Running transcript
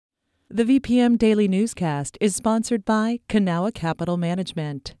The VPM Daily Newscast is sponsored by Kanawha Capital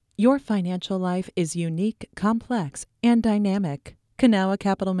Management. Your financial life is unique, complex, and dynamic. Kanawha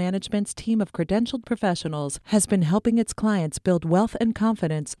Capital Management's team of credentialed professionals has been helping its clients build wealth and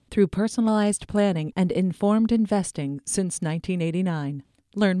confidence through personalized planning and informed investing since 1989.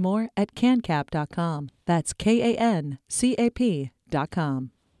 Learn more at cancap.com. That's KANCAP.com.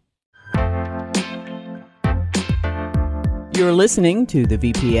 You're listening to the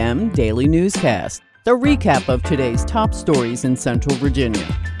VPM Daily Newscast, the recap of today's top stories in Central Virginia.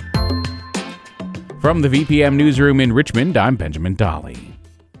 From the VPM Newsroom in Richmond, I'm Benjamin Dolly.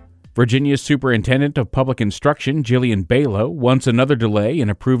 Virginia's Superintendent of Public Instruction, Jillian Balow, wants another delay in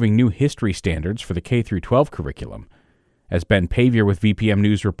approving new history standards for the K-12 curriculum. As Ben Paviour with VPM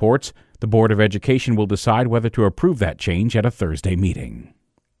News reports, the Board of Education will decide whether to approve that change at a Thursday meeting.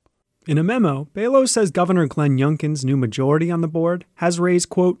 In a memo, Balow says Governor Glenn Youngkin's new majority on the board has raised,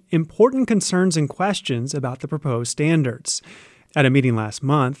 quote, important concerns and questions about the proposed standards. At a meeting last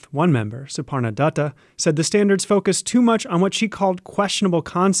month, one member, Suparna Dutta, said the standards focus too much on what she called questionable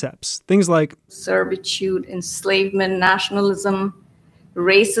concepts, things like servitude, enslavement, nationalism,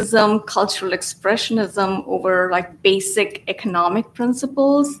 racism, cultural expressionism over basic economic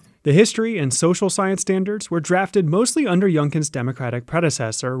principles. The history and social science standards were drafted mostly under Youngkin's Democratic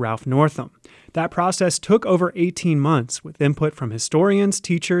predecessor, Ralph Northam. That process took over 18 months with input from historians,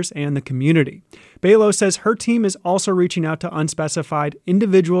 teachers, and the community. Balow says her team is also reaching out to unspecified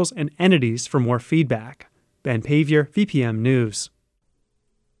individuals and entities for more feedback. Ben Paviour, VPM News.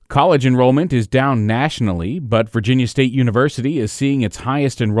 College enrollment is down nationally, but Virginia State University is seeing its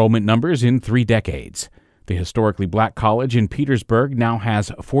highest enrollment numbers in 3 decades. The historically black college in Petersburg now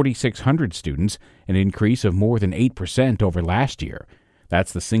has 4,600 students, an increase of more than 8% over last year.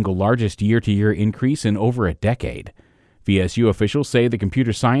 That's the single largest year-to-year increase in over a decade. VSU officials say the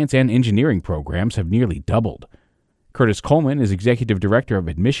computer science and engineering programs have nearly doubled. Curtis Coleman is executive director of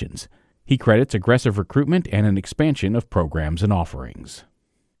admissions. He credits aggressive recruitment and an expansion of programs and offerings.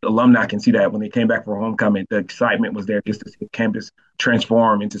 Alumni can see that when they came back for homecoming, the excitement was there just to see the campus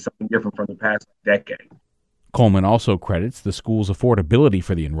transform into something different from the past decade. Coleman also credits the school's affordability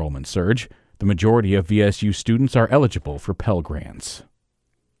for the enrollment surge. The majority of VSU students are eligible for Pell Grants.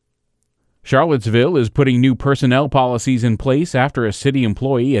 Charlottesville is putting new personnel policies in place after a city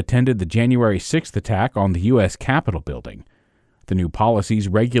employee attended the January 6th attack on the U.S. Capitol building. The new policies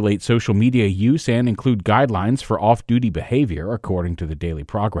regulate social media use and include guidelines for off-duty behavior, according to the Daily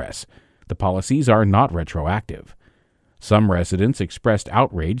Progress. The policies are not retroactive. Some residents expressed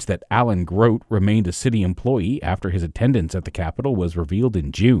outrage that Alan Grote remained a city employee after his attendance at the Capitol was revealed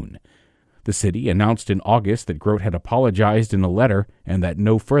in June. The city announced in August that Grote had apologized in a letter and that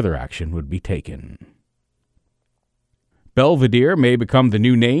no further action would be taken. Belvedere may become the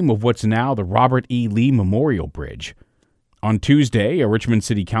new name of what's now the Robert E. Lee Memorial Bridge. On Tuesday, a Richmond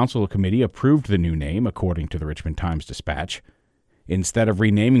City Council committee approved the new name, according to the Richmond Times-Dispatch. Instead of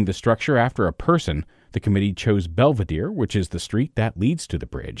renaming the structure after a person, the committee chose Belvedere, which is the street that leads to the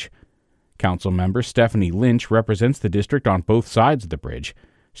bridge. Council member Stephanie Lynch represents the district on both sides of the bridge.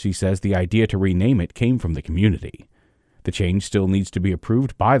 She says the idea to rename it came from the community. The change still needs to be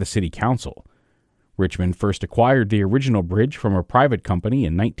approved by the city council. Richmond first acquired the original bridge from a private company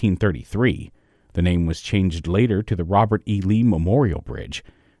in 1933. The name was changed later to the Robert E. Lee Memorial Bridge.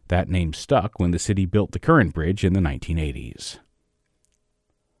 That name stuck when the city built the current bridge in the 1980s.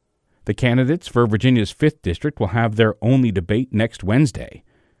 The candidates for Virginia's 5th District will have their only debate next Wednesday.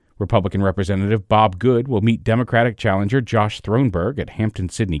 Republican Representative Bob Good will meet Democratic challenger Josh Thronberg at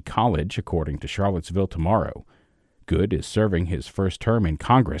Hampton-Sydney College, according to Charlottesville Tomorrow. Good is serving his first term in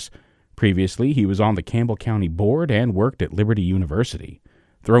Congress. Previously, he was on the Campbell County Board and worked at Liberty University.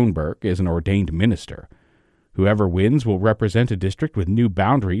 Thronberg is an ordained minister. Whoever wins will represent a district with new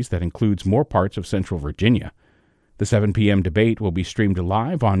boundaries that includes more parts of Central Virginia. The 7 p.m. debate will be streamed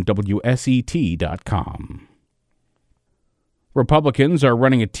live on WSET.com. Republicans are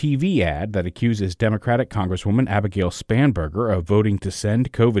running a TV ad that accuses Democratic Congresswoman Abigail Spanberger of voting to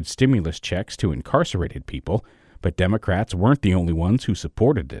send COVID stimulus checks to incarcerated people, but Democrats weren't the only ones who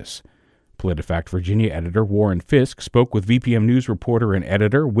supported this. PolitiFact Virginia editor Warren Fisk spoke with VPM News reporter and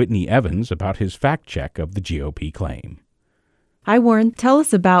editor Whitney Evans about his fact check of the GOP claim. Hi, Warren. Tell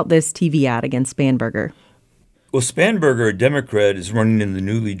us about this TV ad against Spanberger. Well, Spanberger, a Democrat, is running in the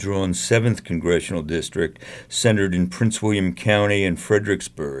newly drawn 7th Congressional District, centered in Prince William County and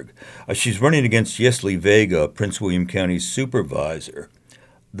Fredericksburg. She's running against Yesli Vega, Prince William County's supervisor.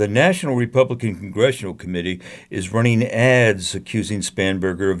 The National Republican Congressional Committee is running ads accusing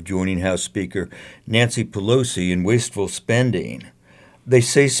Spanberger of joining House Speaker Nancy Pelosi in wasteful spending. They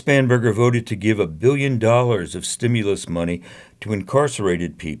say Spanberger voted to give $1 billion of stimulus money to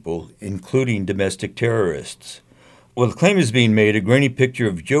incarcerated people, including domestic terrorists. While the claim is being made, a grainy picture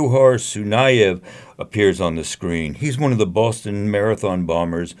of Johar Tsarnaev appears on the screen. He's one of the Boston Marathon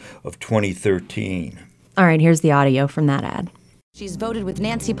bombers of 2013. All right, here's the audio from that ad. She's voted with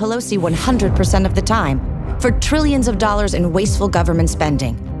Nancy Pelosi 100% of the time for trillions of dollars in wasteful government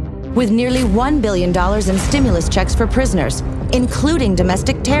spending, with nearly $1 billion in stimulus checks for prisoners, including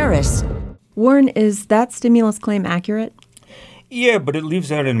domestic terrorists. Warren, is that stimulus claim accurate? Yeah, but it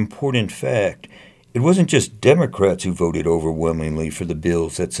leaves out an important fact. It wasn't just Democrats who voted overwhelmingly for the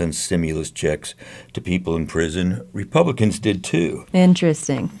bills that sent stimulus checks to people in prison. Republicans did too.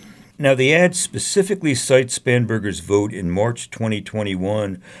 Interesting. Now, the ad specifically cites Spanberger's vote in March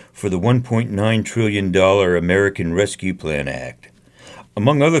 2021 for the $1.9 trillion American Rescue Plan Act.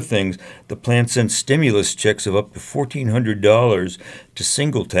 Among other things, the plan sent stimulus checks of up to $1,400 to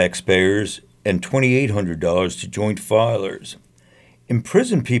single taxpayers and $2,800 to joint filers.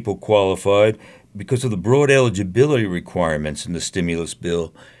 Imprisoned people qualified because of the broad eligibility requirements in the stimulus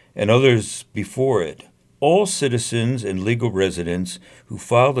bill and others before it. All citizens and legal residents who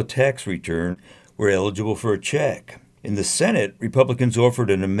filed a tax return were eligible for a check. In the Senate, Republicans offered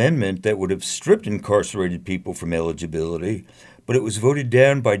an amendment that would have stripped incarcerated people from eligibility, but it was voted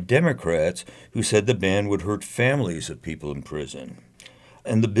down by Democrats who said the ban would hurt families of people in prison.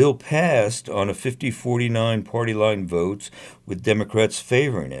 And the bill passed on a 50-49 party line votes, with Democrats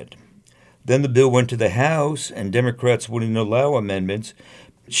favoring it. Then the bill went to the House, and Democrats wouldn't allow amendments.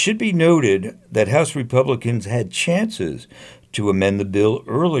 It should be noted that House Republicans had chances to amend the bill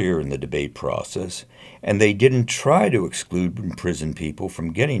earlier in the debate process, and they didn't try to exclude imprisoned people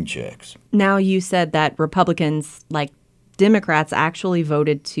from getting checks. Now, you said that Republicans, like Democrats, actually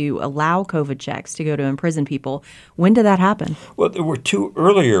voted to allow COVID checks to go to imprisoned people. When did that happen? Well, there were two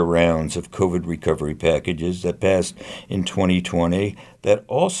earlier rounds of COVID recovery packages that passed in 2020 that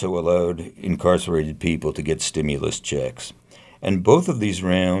also allowed incarcerated people to get stimulus checks. And both of these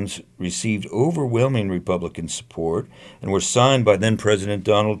rounds received overwhelming Republican support and were signed by then-President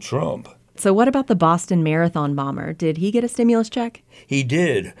Donald Trump. So what about the Boston Marathon bomber? Did he get a stimulus check? He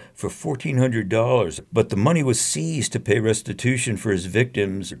did, for $1,400, but the money was seized to pay restitution for his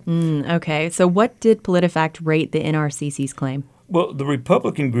victims. Okay, so what did PolitiFact rate the NRCC's claim? Well, the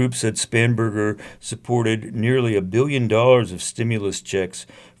Republican group said Spanberger supported nearly $1 billion of stimulus checks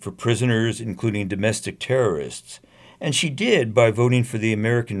for prisoners, including domestic terrorists. And she did by voting for the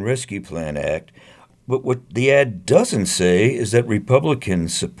American Rescue Plan Act. But what the ad doesn't say is that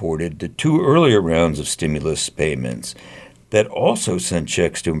Republicans supported the two earlier rounds of stimulus payments that also sent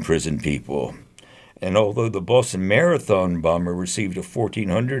checks to imprisoned people. And although the Boston Marathon bomber received a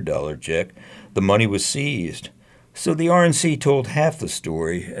 $1,400 check, the money was seized. So the RNC told half the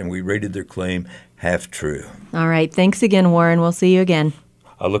story, and we rated their claim half true. All right. Thanks again, Warren. We'll see you again.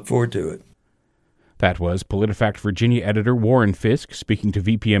 I look forward to it. That was PolitiFact Virginia editor Warren Fisk speaking to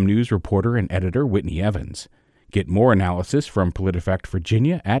VPM News reporter and editor Whitney Evans. Get more analysis from PolitiFact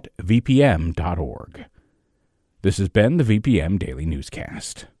Virginia at vpm.org. This has been the VPM Daily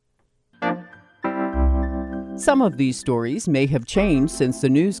Newscast. Some of these stories may have changed since the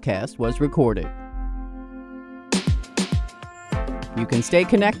newscast was recorded. You can stay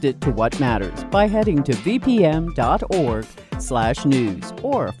connected to what matters by heading to vpm.org/news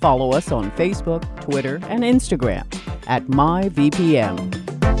or follow us on Facebook, Twitter, and Instagram at MyVPM.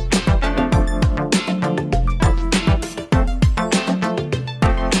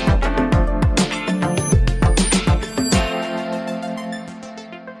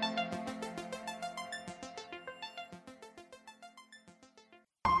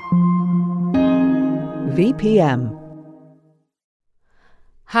 VPM.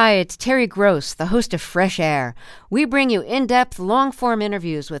 Hi, it's Terry Gross, the host of Fresh Air. We bring you in-depth, long-form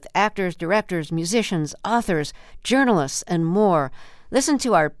interviews with actors, directors, musicians, authors, journalists, and more. Listen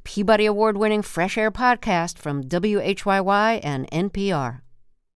to our Peabody Award-winning Fresh Air podcast from WHYY and NPR.